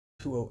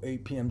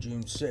2:08 p.m.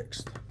 June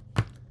 6th.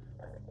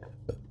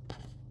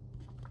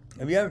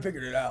 If you haven't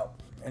figured it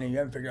out, and if you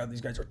haven't figured out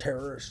these guys are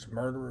terrorists,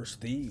 murderers,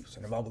 thieves,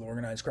 and involved with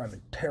organized crime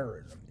and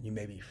terrorism, you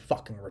may be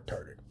fucking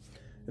retarded.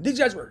 If these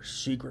guys were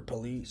secret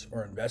police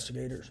or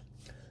investigators,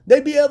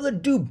 they'd be able to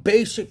do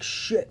basic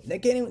shit. They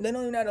don't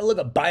even know how to look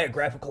up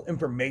biographical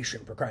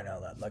information, for crying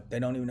out loud. Like, they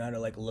don't even know how to,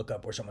 like, look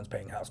up where someone's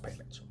paying house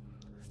payments.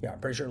 Yeah, I'm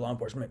pretty sure law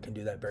enforcement can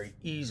do that very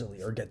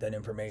easily, or get that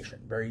information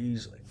very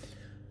easily.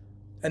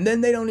 And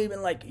then they don't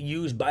even, like,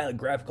 use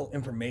biographical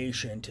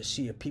information to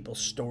see if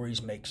people's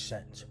stories make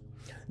sense.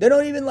 They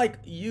don't even, like,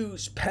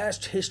 use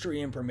past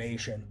history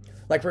information,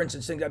 like, for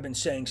instance, things I've been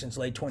saying since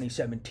late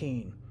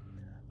 2017,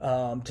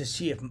 to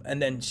see if,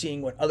 and then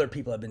seeing what other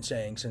people have been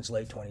saying since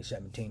late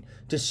 2017,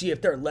 to see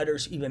if their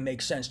letters even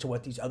make sense to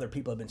what these other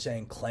people have been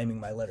saying, claiming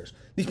my letters.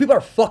 These people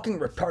are fucking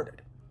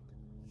retarded.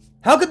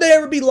 How could they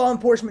ever be law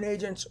enforcement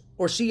agents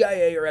or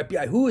CIA or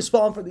FBI? Who is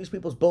falling for these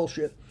people's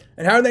bullshit?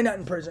 And how are they not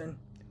in prison?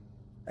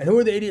 And who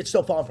are the idiots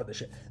still falling for this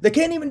shit? They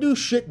can't even do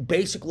shit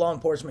basic law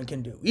enforcement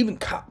can do. Even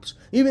cops.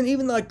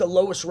 Even like the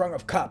lowest rung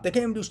of cop. They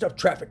can't even do stuff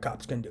traffic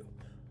cops can do.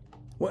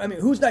 Well, I mean,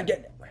 who's not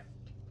getting it?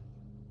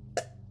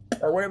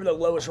 Or whatever the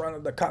lowest rung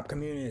of the cop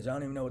community is. I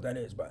don't even know what that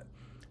is. But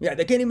yeah,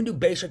 they can't even do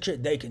basic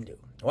shit they can do.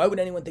 Why would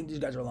anyone think these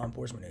guys are law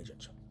enforcement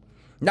agents?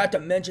 Not to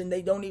mention,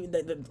 they don't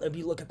even, if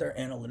you look at their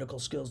analytical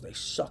skills, they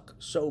suck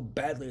so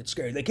badly, it's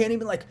scary. They can't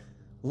even, like,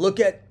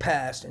 look at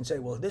past and say,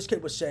 well, this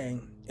kid was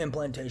saying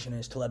implantation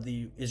is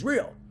telepathy is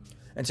real,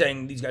 and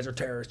saying these guys are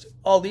terrorists.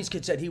 All these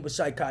kids said he was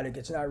psychotic,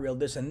 it's not real,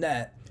 this and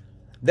that.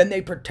 Then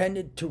they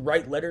pretended to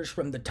write letters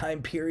from the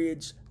time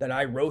periods that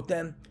I wrote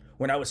them,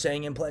 when I was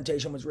saying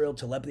implantation was real,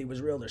 telepathy was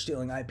real, they're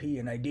stealing IP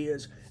and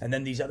ideas, and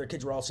then these other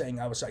kids were all saying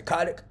I was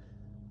psychotic,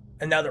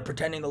 and now they're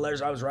pretending the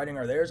letters I was writing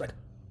are theirs. Like,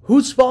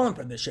 who's falling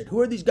for this shit?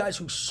 Who are these guys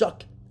who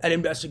suck at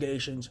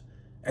investigations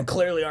and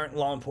clearly aren't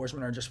law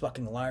enforcement, are just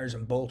fucking liars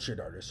and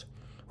bullshit artists?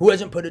 Who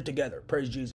hasn't put it together? Praise Jesus.